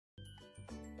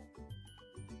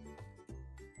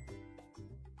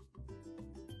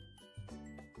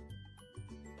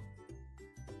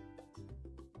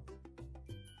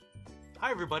Hi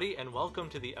everybody and welcome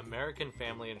to the American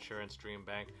Family Insurance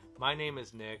DreamBank. My name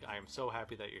is Nick. I am so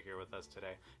happy that you're here with us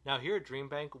today. Now here at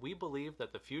DreamBank, we believe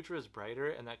that the future is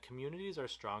brighter and that communities are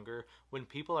stronger when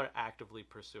people are actively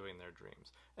pursuing their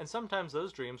dreams. And sometimes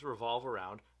those dreams revolve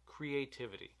around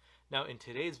creativity. Now in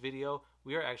today's video,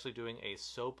 we are actually doing a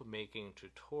soap making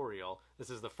tutorial.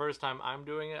 This is the first time I'm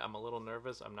doing it. I'm a little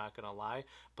nervous, I'm not gonna lie,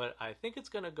 but I think it's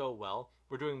gonna go well.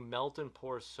 We're doing melt and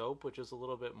pour soap, which is a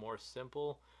little bit more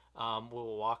simple.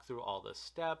 We'll walk through all the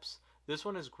steps. This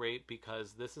one is great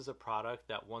because this is a product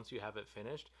that once you have it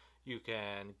finished, you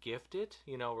can gift it.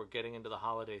 You know, we're getting into the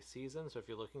holiday season, so if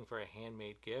you're looking for a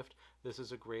handmade gift, this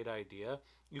is a great idea.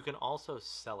 You can also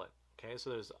sell it. Okay, so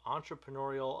there's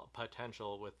entrepreneurial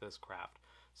potential with this craft.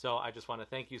 So I just want to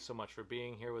thank you so much for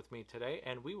being here with me today,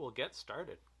 and we will get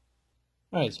started.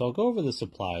 All right, so I'll go over the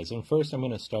supplies, and first I'm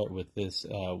going to start with this,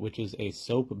 which is a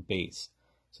soap base.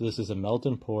 So this is a melt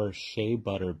and pour shea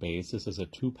butter base. This is a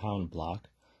 2-pound block,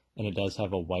 and it does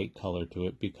have a white color to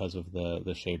it because of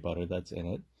the shea butter that's in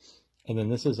it. And then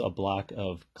this is a block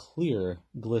of clear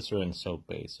glycerin soap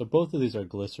base. So both of these are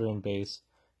glycerin base,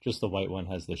 just the white one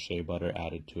has the shea butter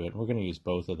added to it. We're going to use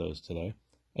both of those today.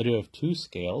 I do have 2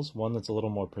 scales, one that's a little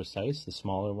more precise, the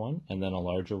smaller one, and then a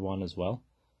larger one as well.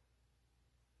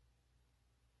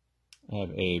 I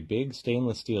have a big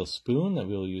stainless steel spoon that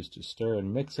we will use to stir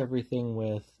and mix everything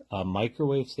with. A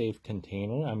microwave safe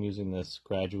container. I'm using this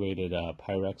graduated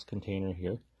Pyrex container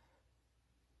here.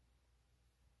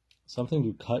 Something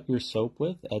to cut your soap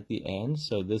with at the end.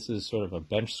 So this is sort of a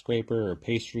bench scraper or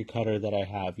pastry cutter that I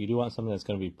have. You do want something that's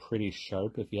going to be pretty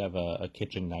sharp. If you have a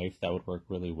kitchen knife, that would work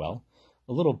really well.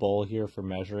 A little bowl here for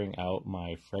measuring out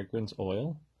my fragrance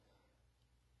oil.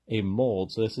 A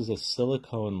mold. So this is a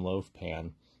silicone loaf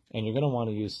pan. And you're going to want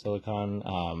to use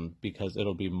silicone because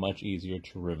it'll be much easier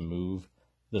to remove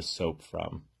the soap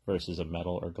from versus a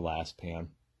metal or glass pan.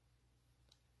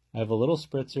 I have a little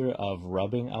spritzer of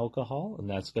rubbing alcohol, and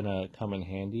that's going to come in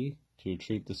handy to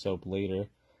treat the soap later.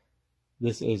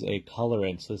 This is a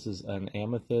colorant. So this is an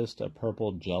amethyst, a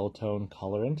purple gel tone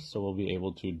colorant, so we'll be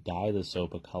able to dye the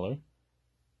soap a color.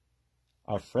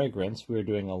 Our fragrance, we're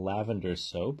doing a lavender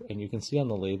soap, and you can see on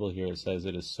the label here it says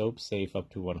it is soap safe up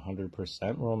to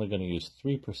 100%. We're only going to use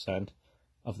 3%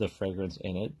 of the fragrance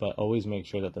in it, but always make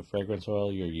sure that the fragrance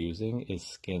oil you're using is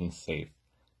skin safe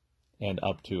and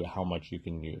up to how much you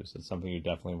can use. It's something you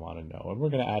definitely want to know. And we're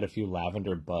going to add a few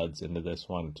lavender buds into this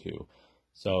one too.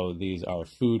 So these are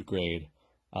food grade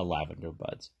lavender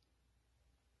buds.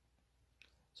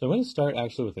 So I'm going to start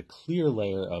actually with a clear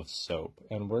layer of soap,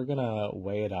 and we're going to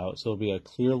weigh it out. So it'll be a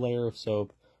clear layer of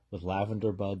soap with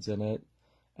lavender buds in it,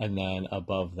 and then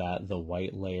above that, the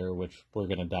white layer, which we're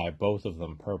going to dye both of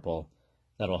them purple,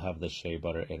 that'll have the shea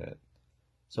butter in it.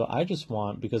 So I just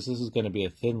want, because this is going to be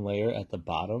a thin layer at the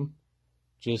bottom,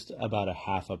 just about a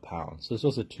 ½ pound. So this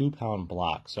was a 2-pound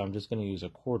block, so I'm just going to use a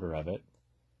quarter of it.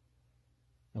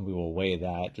 And we will weigh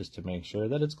that just to make sure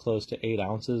that it's close to 8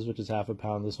 ounces, which is ½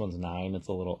 pound. This one's 9, it's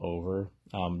a little over.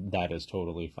 That is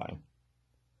totally fine.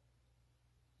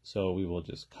 So we will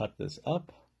just cut this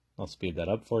up. I'll speed that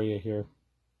up for you here.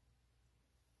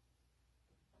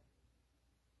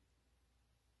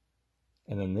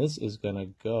 And then this is going to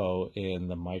go in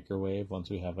the microwave once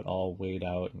we have it all weighed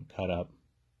out and cut up.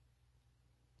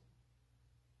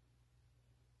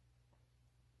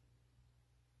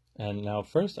 And now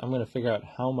first I'm going to figure out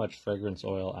how much fragrance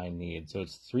oil I need. So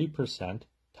it's 3%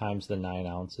 times the 9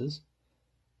 ounces.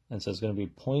 And so it's going to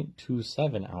be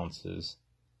 0.27 ounces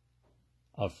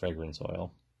of fragrance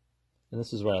oil. And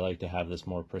this is where I like to have this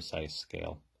more precise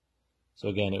scale. So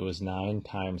again, it was 9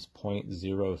 times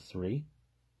 0.03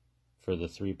 for the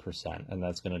 3%. And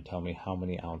that's going to tell me how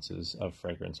many ounces of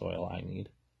fragrance oil I need.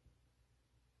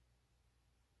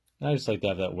 And I just like to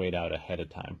have that weighed out ahead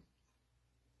of time.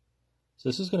 So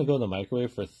this is going to go in the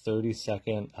microwave for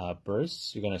 30-second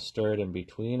bursts. You're going to stir it in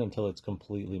between until it's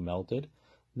completely melted.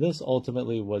 This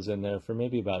ultimately was in there for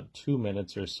maybe about 2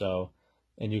 minutes or so,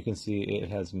 and you can see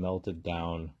it has melted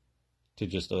down to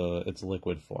just its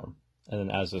liquid form. And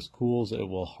then as this cools, it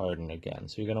will harden again.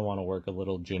 So you're going to want to work a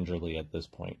little gingerly at this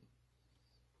point.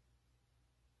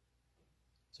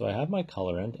 So I have my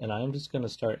colorant, and I'm just going to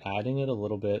start adding it a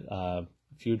little bit, a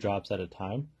few drops at a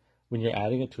time. When you're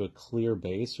adding it to a clear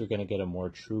base, you're going to get a more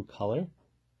true color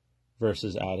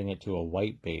versus adding it to a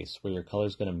white base where your color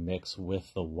is going to mix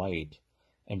with the white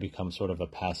and become sort of a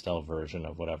pastel version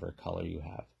of whatever color you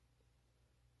have.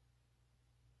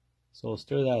 So we'll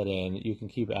stir that in. You can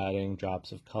keep adding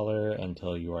drops of color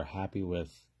until you are happy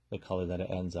with the color that it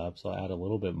ends up. So I'll add a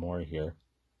little bit more here.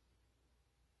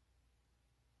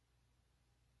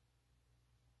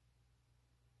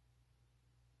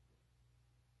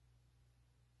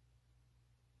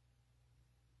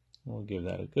 We'll give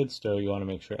that a good stir. You want to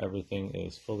make sure everything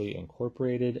is fully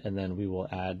incorporated, and then we will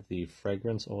add the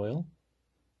fragrance oil.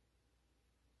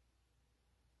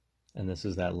 And this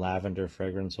is that lavender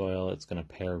fragrance oil. It's going to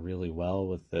pair really well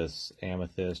with this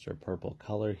amethyst or purple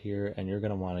color here, and you're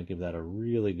going to want to give that a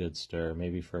really good stir,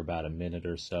 maybe for about a minute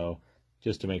or so,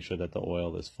 just to make sure that the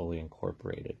oil is fully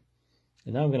incorporated.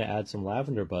 And now I'm going to add some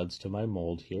lavender buds to my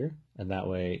mold here, and that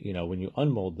way, you know, when you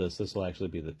unmold this, this will actually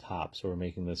be the top, so we're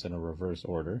making this in a reverse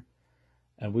order.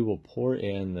 And we will pour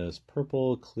in this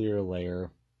purple clear layer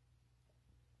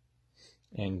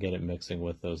and get it mixing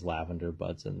with those lavender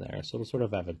buds in there. So it'll sort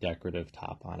of have a decorative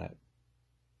top on it.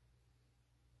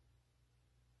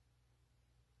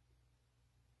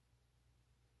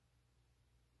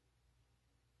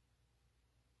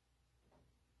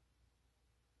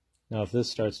 Now, if this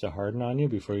starts to harden on you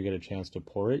before you get a chance to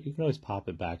pour it, you can always pop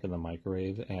it back in the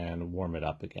microwave and warm it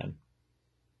up again.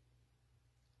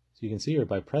 So you can see here,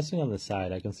 by pressing on the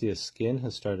side, I can see a skin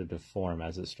has started to form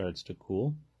as it starts to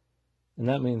cool. And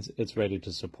that means it's ready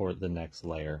to support the next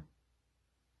layer.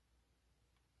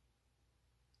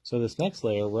 So this next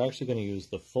layer, we're actually going to use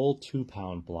the full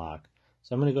 2-pound block.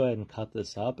 So I'm going to go ahead and cut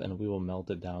this up, and we will melt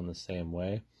it down the same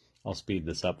way. I'll speed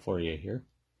this up for you here.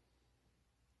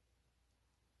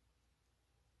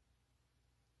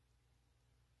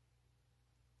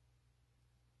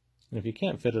 And if you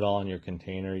can't fit it all in your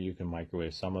container, you can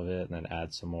microwave some of it and then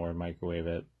add some more and microwave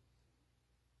it.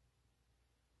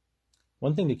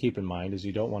 One thing to keep in mind is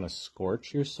you don't want to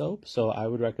scorch your soap, so I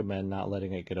would recommend not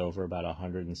letting it get over about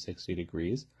 160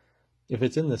 degrees. If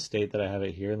it's in the state that I have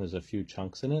it here and there's a few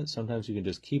chunks in it, sometimes you can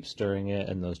just keep stirring it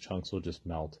and those chunks will just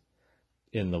melt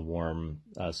in the warm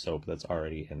soap that's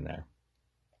already in there.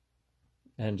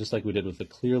 And just like we did with the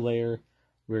clear layer,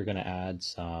 we're going to add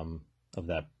some of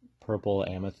that purple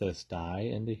amethyst dye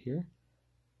into here.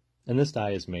 And this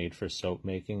dye is made for soap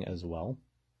making as well.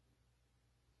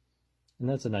 And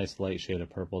that's a nice light shade of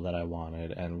purple that I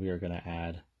wanted, and we are going to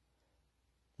add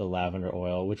the lavender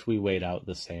oil, which we weighed out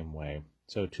the same way.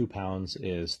 So 2 pounds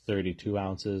is 32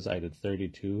 ounces. I did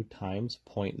 32 times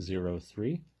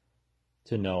 0.03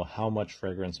 to know how much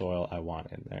fragrance oil I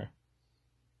want in there.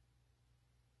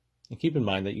 And keep in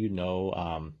mind that you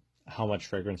know how much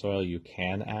fragrance oil you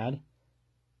can add.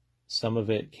 Some of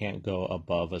it can't go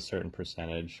above a certain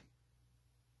percentage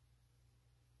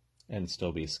and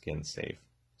still be skin safe.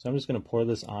 So I'm just going to pour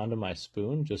this onto my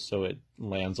spoon just so it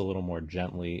lands a little more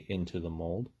gently into the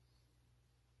mold.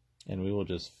 And we will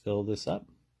just fill this up.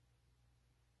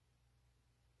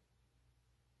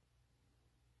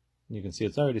 You can see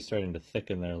it's already starting to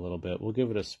thicken there a little bit. We'll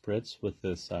give it a spritz with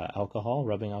this alcohol,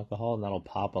 rubbing alcohol, and that'll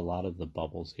pop a lot of the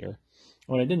bubbles here.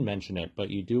 Well, I didn't mention it, but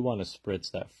you do want to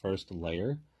spritz that first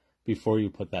layer before you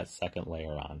put that second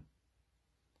layer on.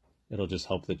 It'll just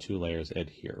help the 2 layers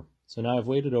adhere. So now I've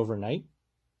waited overnight.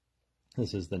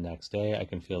 This is the next day. I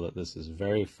can feel that this is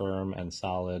very firm and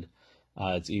solid.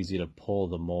 It's easy to pull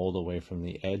the mold away from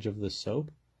the edge of the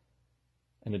soap,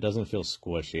 and it doesn't feel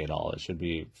squishy at all. It should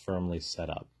be firmly set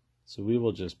up. So we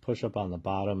will just push up on the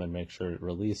bottom and make sure it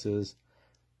releases.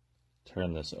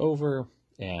 Turn this over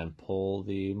and pull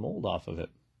the mold off of it.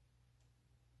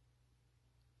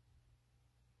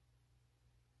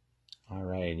 All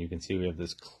right, and you can see we have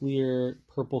this clear,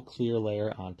 purple clear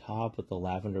layer on top with the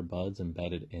lavender buds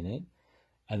embedded in it,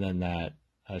 and then that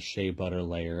shea butter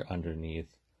layer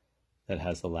underneath that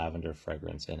has the lavender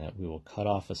fragrance in it. We will cut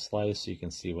off a slice so you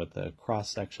can see what the cross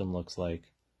section looks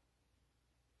like.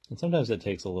 And sometimes it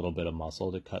takes a little bit of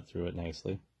muscle to cut through it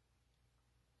nicely.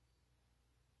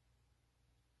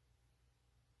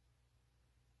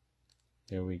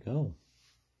 There we go.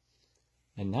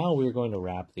 And now we're going to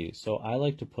wrap these. So I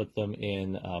like to put them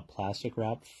in plastic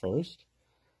wrap first.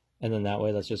 And then that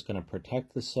way that's just going to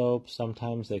protect the soap.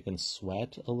 Sometimes they can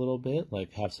sweat a little bit,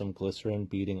 like have some glycerin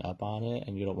beading up on it,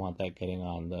 and you don't want that getting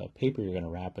on the paper you're going to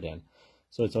wrap it in.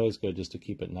 So it's always good just to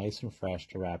keep it nice and fresh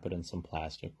to wrap it in some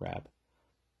plastic wrap.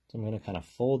 So I'm going to kind of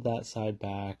fold that side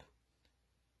back,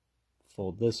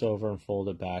 fold this over and fold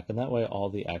it back, and that way all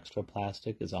the extra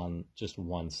plastic is on just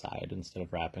one side instead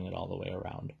of wrapping it all the way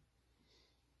around.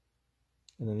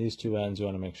 And then these 2 ends you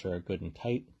want to make sure are good and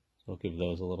tight. So we'll give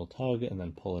those a little tug and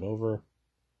then pull it over.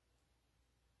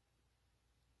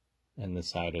 And this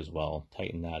side as well,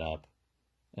 tighten that up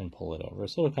and pull it over.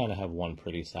 So it'll kind of have one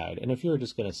pretty side. And if you were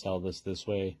just going to sell this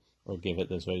way or give it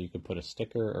this way, you could put a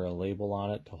sticker or a label on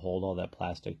it to hold all that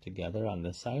plastic together on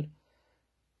this side,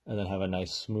 and then have a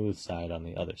nice smooth side on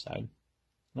the other side.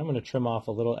 And I'm going to trim off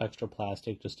a little extra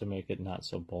plastic just to make it not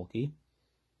so bulky.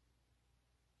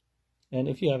 And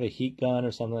if you have a heat gun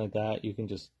or something like that, you can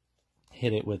just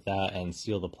hit it with that and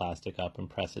seal the plastic up and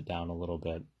press it down a little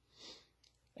bit.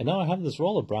 And now I have this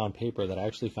roll of brown paper that I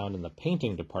actually found in the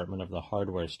painting department of the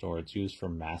hardware store. It's used for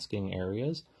masking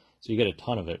areas, so you get a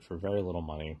ton of it for very little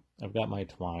money. I've got my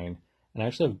twine, and I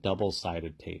actually have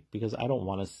double-sided tape because I don't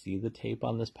want to see the tape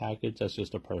on this package. That's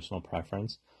just a personal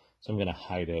preference. So I'm going to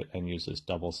hide it and use this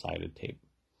double-sided tape.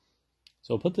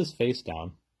 So I'll put this face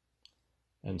down,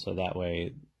 and so that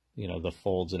way, you know, the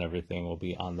folds and everything will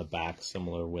be on the back,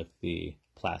 similar with the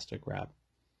plastic wrap.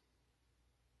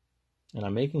 And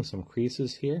I'm making some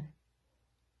creases here,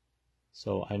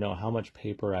 so I know how much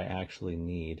paper I actually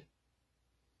need.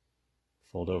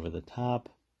 Fold over the top,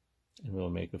 and we'll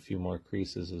make a few more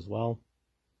creases as well,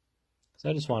 because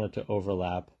I just want it to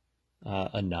overlap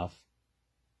enough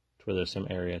to where there's some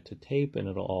area to tape and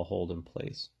it'll all hold in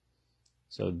place.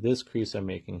 So this crease I'm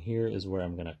making here is where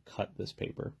I'm going to cut this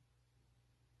paper.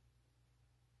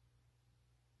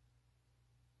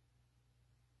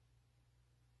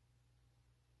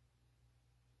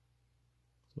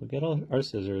 So we'll get our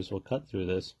scissors, we'll cut through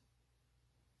this.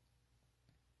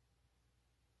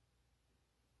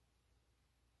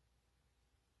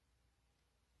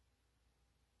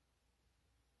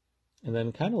 And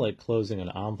then, kind of like closing an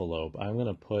envelope, I'm going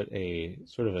to put a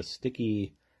sort of a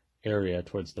sticky area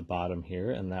towards the bottom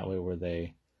here, and that way where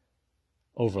they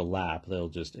overlap, they'll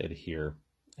just adhere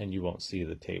and you won't see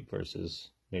the tape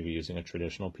versus maybe using a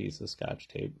traditional piece of Scotch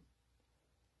tape.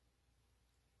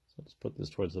 So let's put this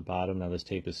towards the bottom. Now this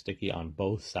tape is sticky on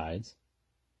both sides.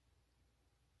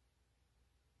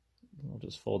 We'll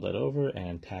just fold that over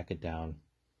and tack it down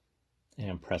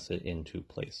and press it into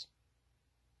place.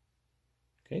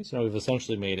 Okay, so now we've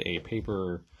essentially made a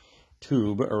paper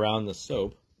tube around the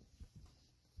soap.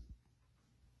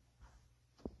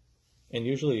 And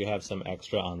usually you have some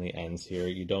extra on the ends here.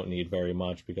 You don't need very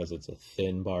much because it's a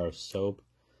thin bar of soap.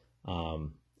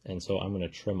 And so I'm going to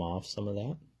trim off some of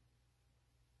that.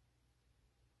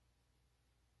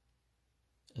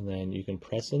 And then you can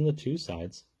press in the two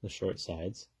sides, the short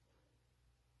sides,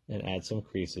 and add some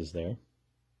creases there.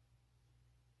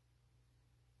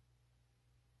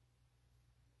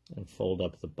 And fold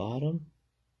up the bottom.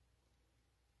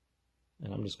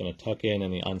 And I'm just going to tuck in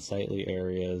any unsightly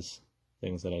areas,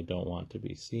 things that I don't want to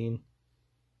be seen.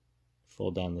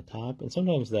 Fold down the top. And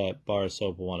sometimes that bar of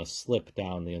soap will want to slip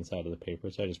down the inside of the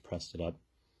paper, so I just pressed it up.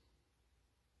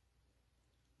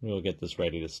 And we'll get this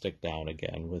ready to stick down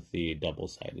again with the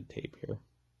double-sided tape here.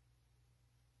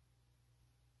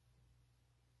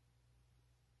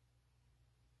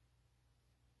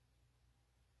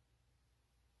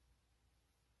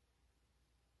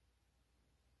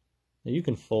 Now you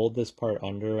can fold this part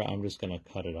under. I'm just going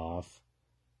to cut it off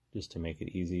just to make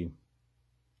it easy.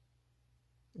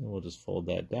 And we'll just fold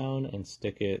that down and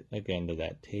stick it again to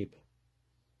that tape.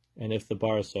 And if the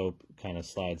bar of soap kind of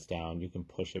slides down, you can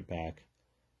push it back.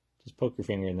 Just poke your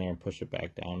finger in there and push it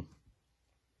back down.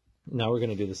 Now we're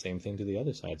going to do the same thing to the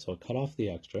other side. So I'll cut off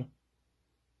the extra.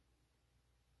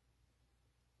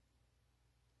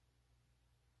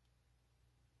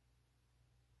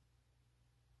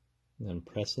 And then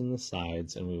press in the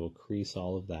sides and we will crease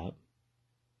all of that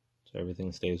so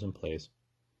everything stays in place.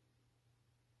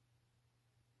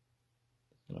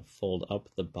 I'm going to fold up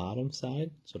the bottom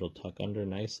side so it'll tuck under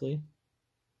nicely.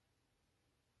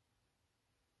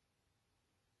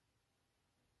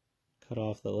 Cut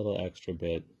off that little extra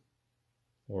bit,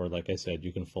 or like I said,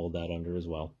 you can fold that under as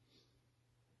well.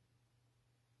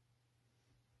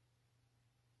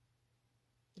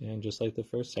 And just like the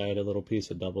first side, a little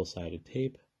piece of double-sided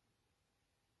tape.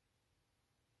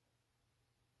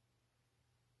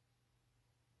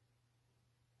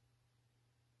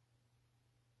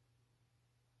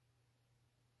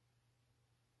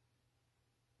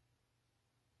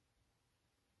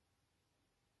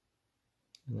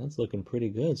 And that's looking pretty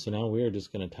good. So now we're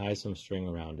just going to tie some string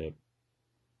around it.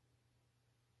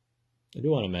 I do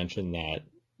want to mention that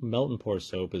melt and pour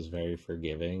soap is very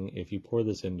forgiving. If you pour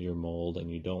this into your mold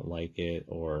and you don't like it,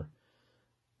 or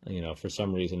for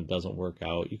some reason it doesn't work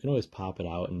out, you can always pop it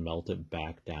out and melt it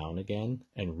back down again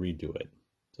and redo it.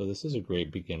 So this is a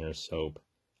great beginner soap.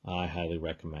 I highly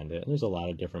recommend it. And there's a lot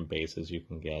of different bases you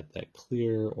can get, that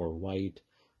clear or white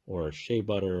or shea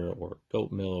butter or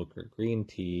goat milk or green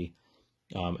tea.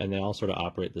 And they all sort of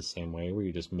operate the same way, where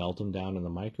you just melt them down in the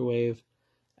microwave,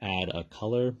 add a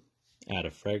color, add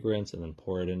a fragrance, and then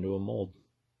pour it into a mold.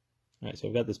 All right, so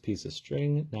I've got this piece of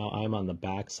string. Now I'm on the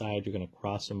back side. You're going to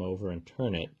cross them over and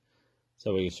turn it.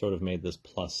 So we sort of made this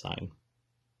plus sign.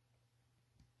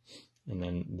 And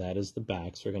then that is the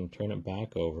back. So we're going to turn it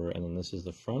back over. And then this is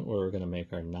the front where we're going to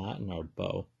make our knot and our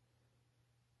bow.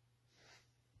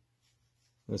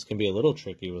 This can be a little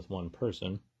tricky with one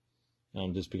person,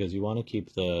 just because you want to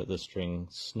keep the string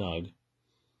snug.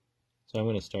 So I'm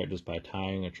going to start just by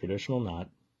tying a traditional knot.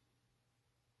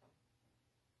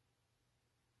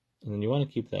 And then you want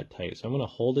to keep that tight. So I'm going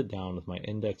to hold it down with my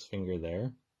index finger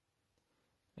there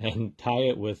and tie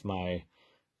it with my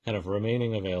kind of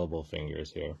remaining available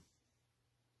fingers here.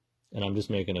 And I'm just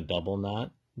making a double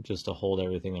knot just to hold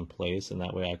everything in place, and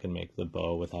that way I can make the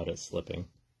bow without it slipping.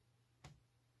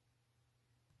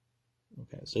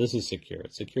 Okay, so this is secure.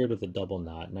 It's secured with a double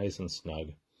knot, nice and snug.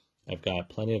 I've got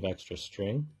plenty of extra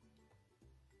string.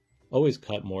 Always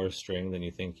cut more string than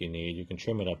you think you need. You can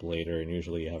trim it up later, and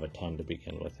usually you have a ton to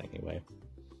begin with anyway.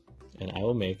 And I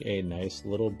will make a nice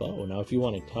little bow. Now, if you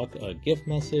want to tuck a gift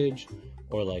message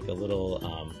or like a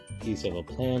little piece of a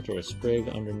plant or a sprig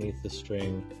underneath the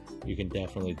string, you can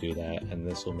definitely do that, and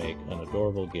this will make an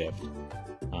adorable gift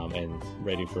and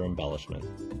ready for embellishment.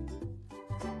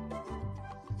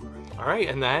 All right,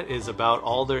 and that is about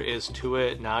all there is to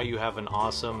it. Now you have an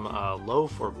awesome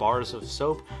loaf or bars of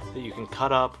soap that you can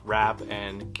cut up, wrap,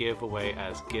 and give away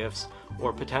as gifts,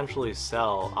 or potentially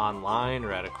sell online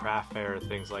or at a craft fair,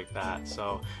 things like that.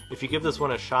 So if you give this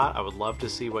one a shot, I would love to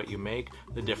see what you make,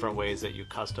 the different ways that you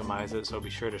customize it, so be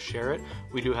sure to share it.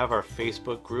 We do have our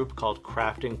Facebook group called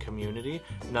Crafting Community,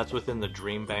 and that's within the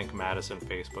DreamBank Madison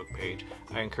Facebook page.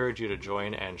 I encourage you to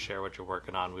join and share what you're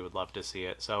working on. We would love to see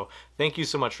it. So thank you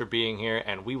so much for being here,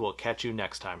 and we will catch you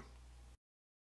next time.